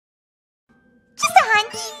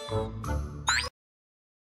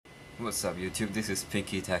What's up YouTube, this is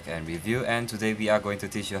Pinky Tech and Review, and today we are going to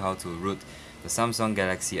teach you how to root the Samsung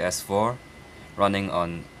Galaxy S4 running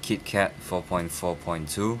on KitKat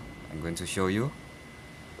 4.4.2. I'm going to show you.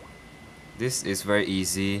 This is very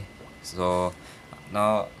easy. So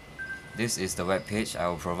now this is the web page. I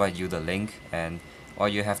will provide you the link, and all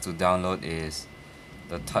you have to download is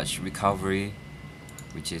the touch recovery,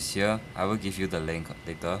 which is here. I will give you the link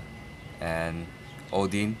later, and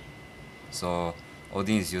Odin. So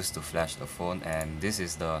Odin is used to flash the phone, and this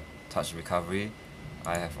is the touch recovery.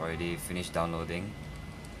 I have already finished downloading,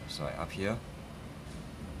 so up here.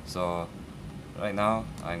 So right now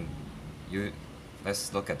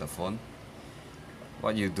let's look at the phone.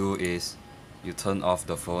 What you do is you turn off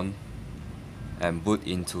the phone and boot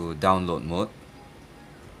into download mode.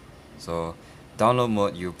 So download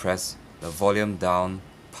mode, you press the volume down,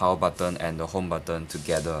 power button and the home button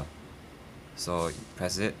together. So you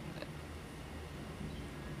press it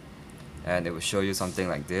and it will show you something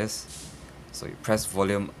like this. So you press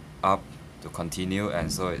volume up to continue,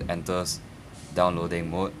 and so it enters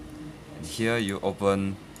downloading mode. And here you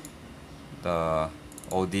open the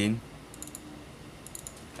Odin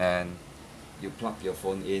and you plug your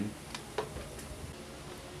phone in.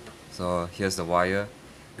 So here's the wire.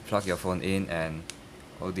 You plug your phone in and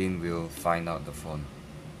Odin will find out the phone.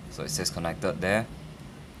 So it says connected there.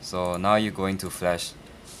 So now you're going to flash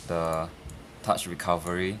the touch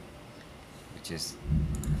recovery, which is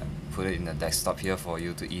put it in the desktop here for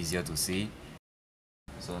you to easier to see.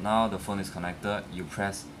 So now the phone is connected. You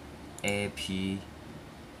press AP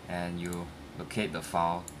and you locate the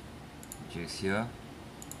file, which is here,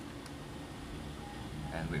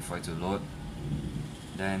 and wait for it to load.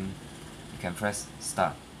 Then you can press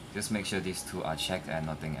start. Just make sure these two are checked and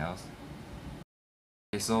nothing else.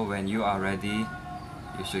 Okay, so when you are ready,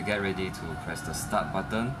 you should get ready to press the start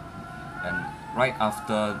button, and right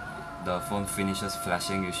after the phone finishes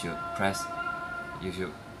flashing, you should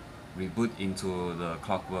reboot into the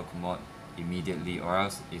clockwork mode immediately, or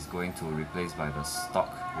else it's going to replace by the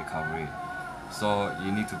stock recovery. So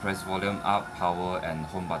you need to press volume up, power and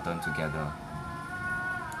home button together.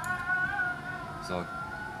 So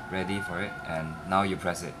ready for it, and now you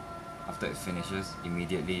press it. After it finishes,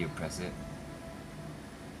 immediately you press it.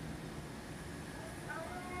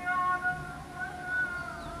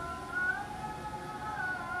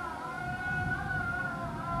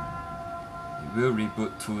 It will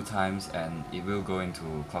reboot 2 times and it will go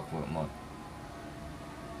into clockwork mode.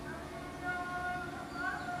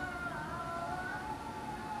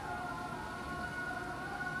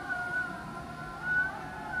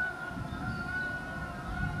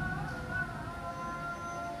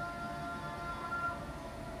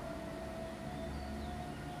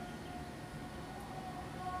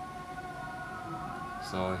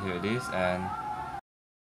 So here it is, and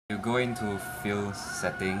you go into PhiLz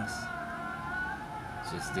settings,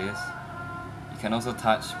 which is this. You can also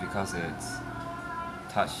touch because it's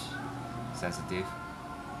touch sensitive.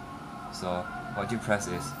 So what you press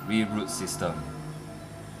is reroute system.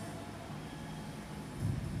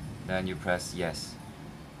 Then you press yes.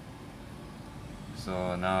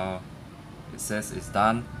 So now it says it's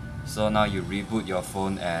done. So now you reboot your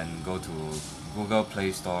phone and go to Google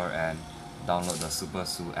Play Store and download the Super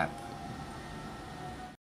Su app.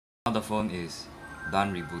 Now the phone is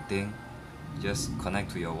done rebooting. Just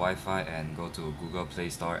connect to your Wi-Fi and go to Google Play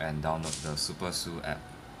Store and download the Super Su app.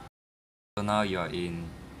 So now you're in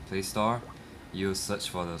Play Store, you search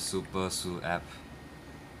for the Super Su app,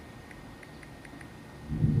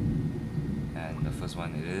 and the first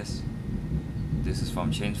one it is. This is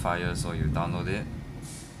from Fire, so you download it,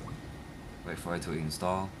 wait for it to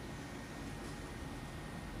install.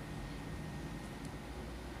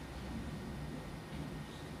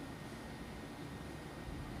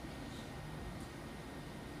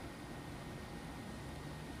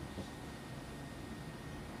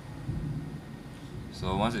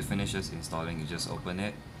 So once it finishes installing, you just open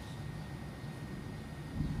it,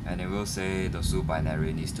 and it will say the Su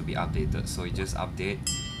binary needs to be updated. So you just update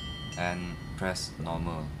and press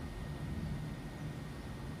normal.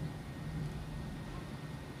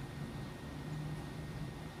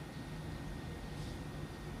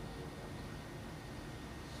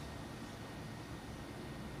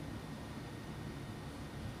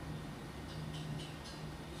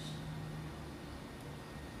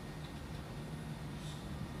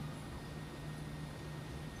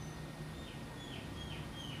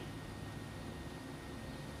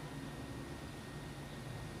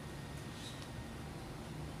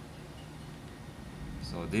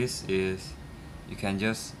 So this is, you can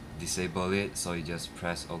just disable it, so you just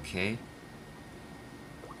press OK.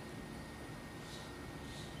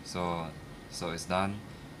 So it's done,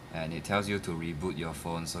 and it tells you to reboot your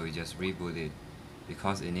phone, so you just reboot it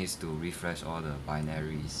because it needs to refresh all the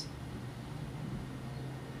binaries.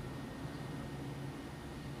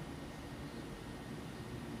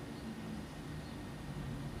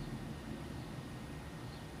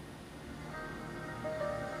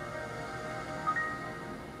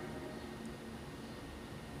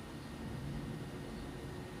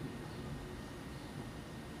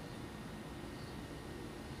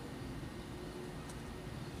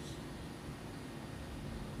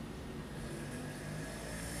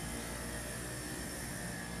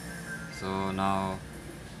 So now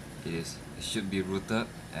it should be rooted,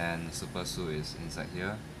 and SuperSU is inside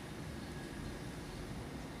here.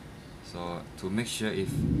 So to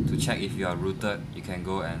check if you are rooted, you can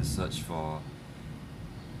go and search for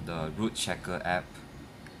the root checker app.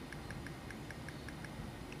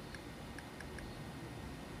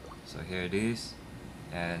 So here it is,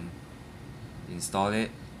 and install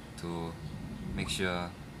it to make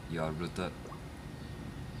sure you are rooted.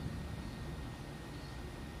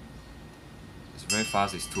 It's very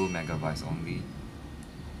fast, it's 2 megabytes only.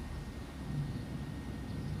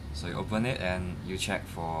 So you open it and you check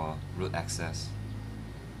for root access.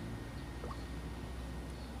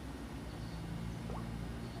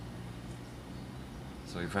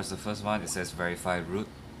 So you press the first one, it says verify root,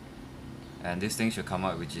 and this thing should come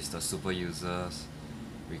up, which is the super users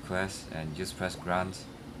request, and just press grant.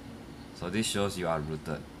 So this shows you are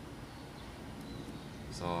rooted.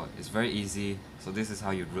 So it's very easy. So this is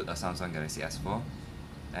how you root a Samsung Galaxy S4.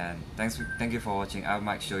 And thank you for watching. I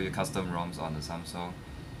might show you custom ROMs on the Samsung,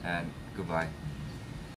 and goodbye.